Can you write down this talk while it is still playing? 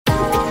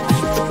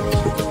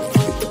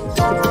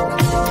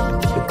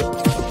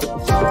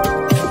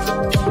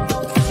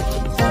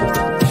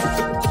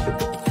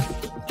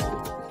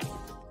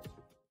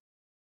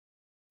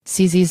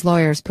CZ's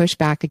lawyers push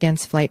back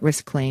against flight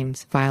risk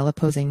claims, file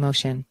opposing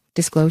motion.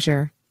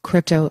 Disclosure: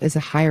 crypto is a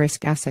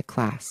high-risk asset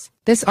class.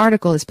 This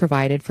article is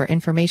provided for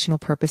informational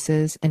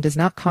purposes and does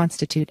not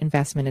constitute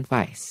investment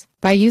advice.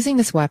 By using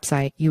this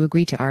website, you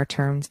agree to our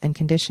terms and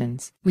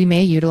conditions. We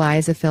may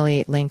utilize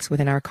affiliate links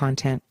within our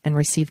content and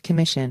receive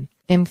commission.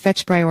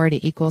 Fetch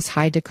priority equals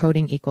high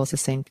decoding equals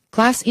async.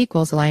 Class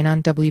equals align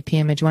on WP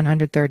image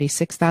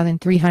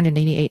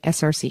 136,388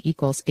 SRC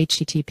equals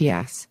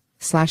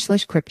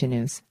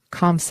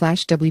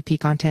https://cryptonews.com/WP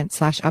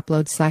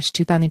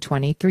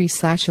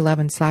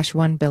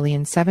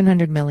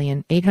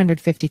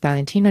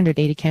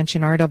content/upload/2023/11/1,700,850,980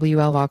 Canchin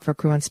RWL log for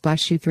crew on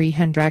splash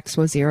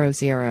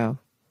 300x00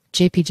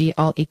 JPG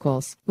all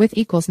equals width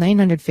equals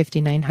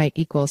 959 height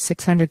equals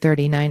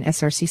 639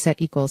 SRC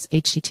set equals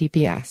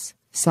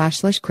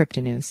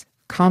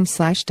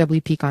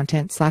https://cryptonews.com/WP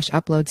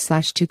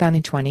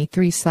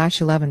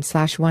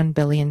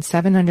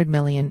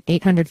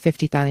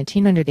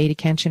content/upload/2023/11/1,700,850,980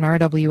 Canchin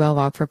RWL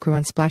log for crew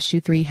on splash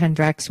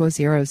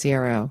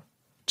 300x00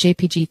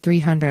 JPG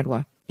 300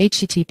 wa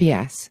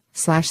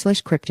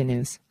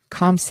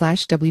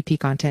https://cryptonews.com/WP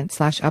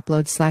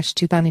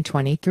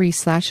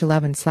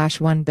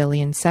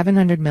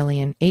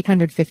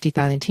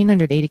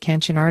content/upload/2023/11/1,700,850,980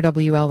 Canchin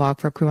RWL log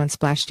for crew on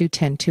splash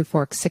 210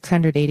 fork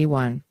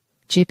 681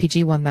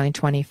 JPG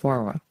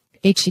 1924 wa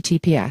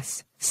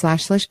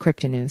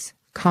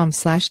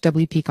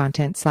https://cryptonews.com/WP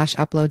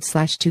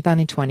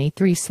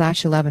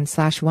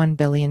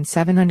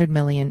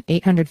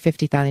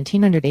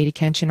content/upload/2023/11/1,700,850,980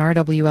 Canchin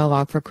RWL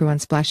log for crew on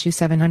splash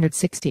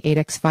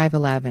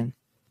 768x511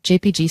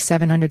 JPG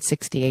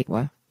 768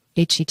 wa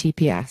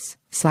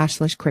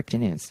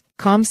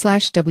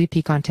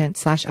https://cryptonews.com/WP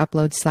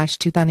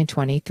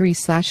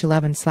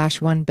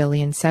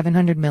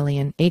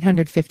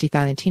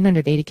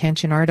content/upload/2023/11/1,700,850,980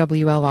 Canchin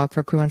RWL log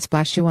for crew on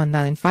splash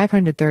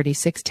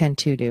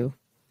 219,536.10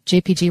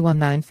 JPG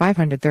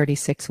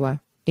 19536 wa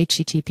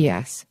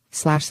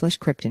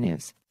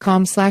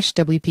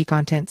https://cryptonews.com/WP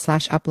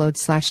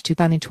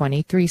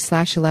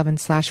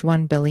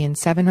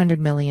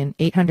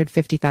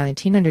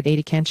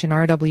content/upload/2023/11/1,700,850,980 Canchin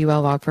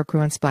RWL log for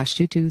crew on splash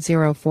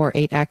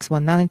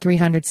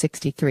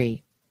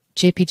 22048x19363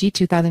 JPG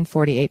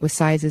 2048 with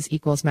sizes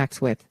equals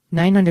max width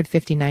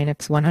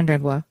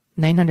 959x100 wa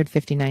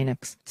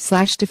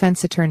 959x/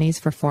 defense attorneys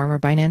for former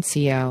Binance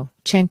CEO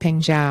Changpeng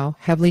Zhao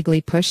have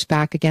legally pushed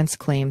back against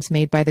claims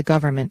made by the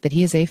government that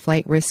he is a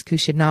flight risk who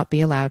should not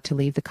be allowed to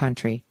leave the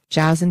country.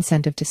 Zhao's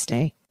incentive to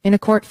stay. In a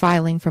court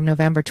filing from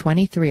November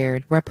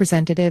 23,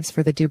 representatives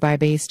for the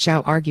Dubai-based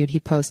Zhao argued he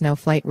posed no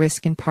flight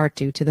risk in part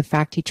due to the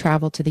fact he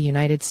traveled to the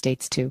United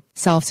States to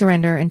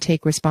self-surrender and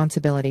take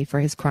responsibility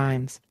for his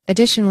crimes.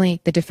 Additionally,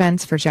 the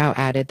defense for Zhao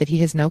added that he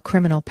has no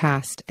criminal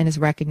past and is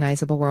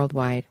recognizable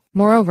worldwide.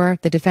 Moreover,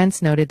 the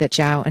defense noted that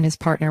Zhao and his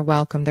partner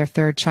welcomed their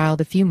third child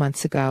a few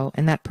months ago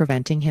and that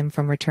preventing him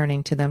from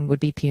returning to them would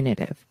be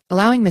punitive.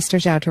 Allowing Mr.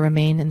 Zhao to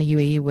remain in the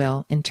UAE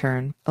will, in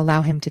turn,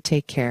 allow him to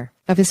take care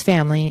of his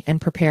family and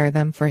prepare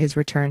them for his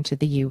return to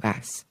the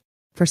U.S.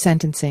 For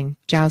sentencing,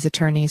 Zhao's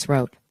attorneys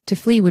wrote, to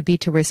flee would be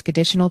to risk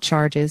additional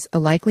charges, a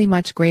likely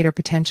much greater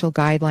potential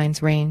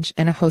guidelines range,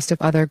 and a host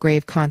of other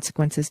grave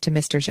consequences to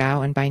Mr.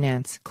 Zhao and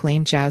Binance,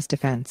 claimed Zhao's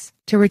defense.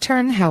 To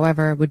return,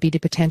 however, would be to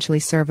potentially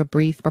serve a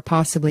brief or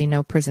possibly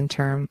no prison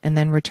term and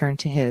then return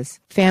to his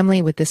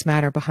family with this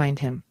matter behind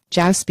him.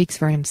 Zhao speaks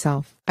for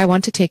himself. I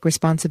want to take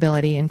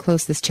responsibility and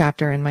close this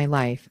chapter in my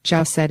life,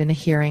 Zhao said in a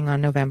hearing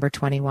on November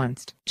 21.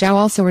 Zhao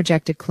also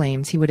rejected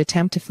claims he would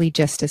attempt to flee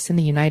justice in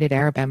the United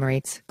Arab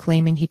Emirates,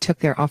 claiming he took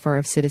their offer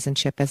of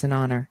citizenship as an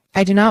honor.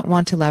 I do not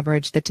want to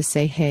leverage that to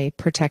say, hey,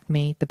 protect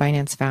me, the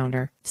Binance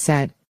founder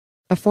said.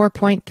 A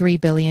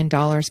 $4.3 billion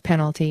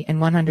penalty and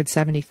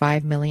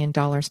 $175 million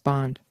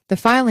bond. The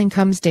filing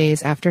comes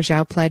days after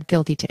Zhao pled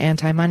guilty to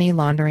anti-money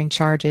laundering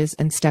charges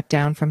and stepped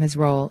down from his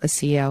role as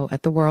CEO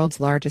at the world's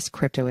largest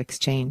crypto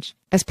exchange.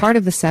 As part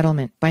of the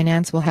settlement,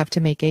 Binance will have to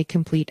make a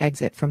complete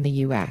exit from the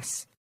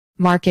U.S.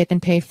 market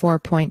and pay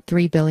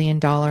 $4.3 billion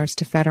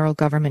to federal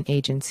government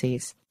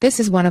agencies. This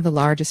is one of the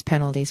largest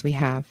penalties we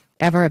have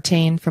ever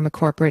obtained from a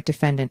corporate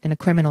defendant in a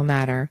criminal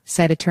matter,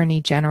 said Attorney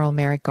General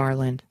Merrick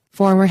Garland.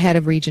 Former head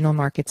of regional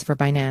markets for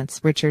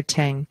Binance, Richard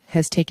Teng,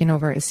 has taken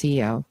over as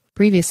CEO.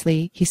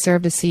 Previously, he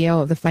served as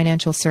CEO of the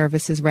Financial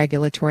Services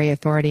Regulatory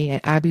Authority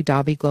at Abu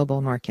Dhabi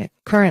Global Market.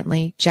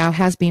 Currently, Zhao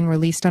has been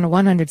released on a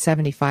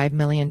 $175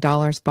 million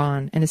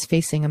bond and is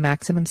facing a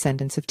maximum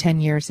sentence of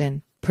 10 years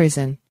in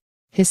prison.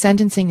 His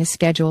sentencing is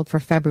scheduled for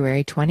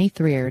February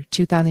 23,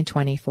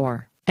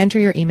 2024. Enter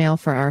your email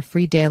for our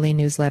free daily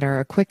newsletter,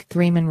 a quick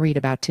 3-minute read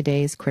about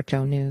today's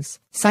crypto news.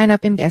 Sign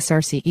up in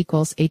SRC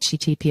equals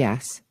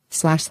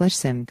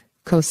https://simg.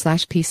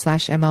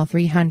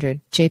 co/p/ml300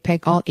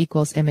 jpeg alt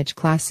equals image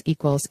class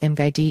equals img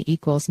id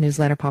equals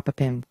newsletter pop-up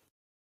img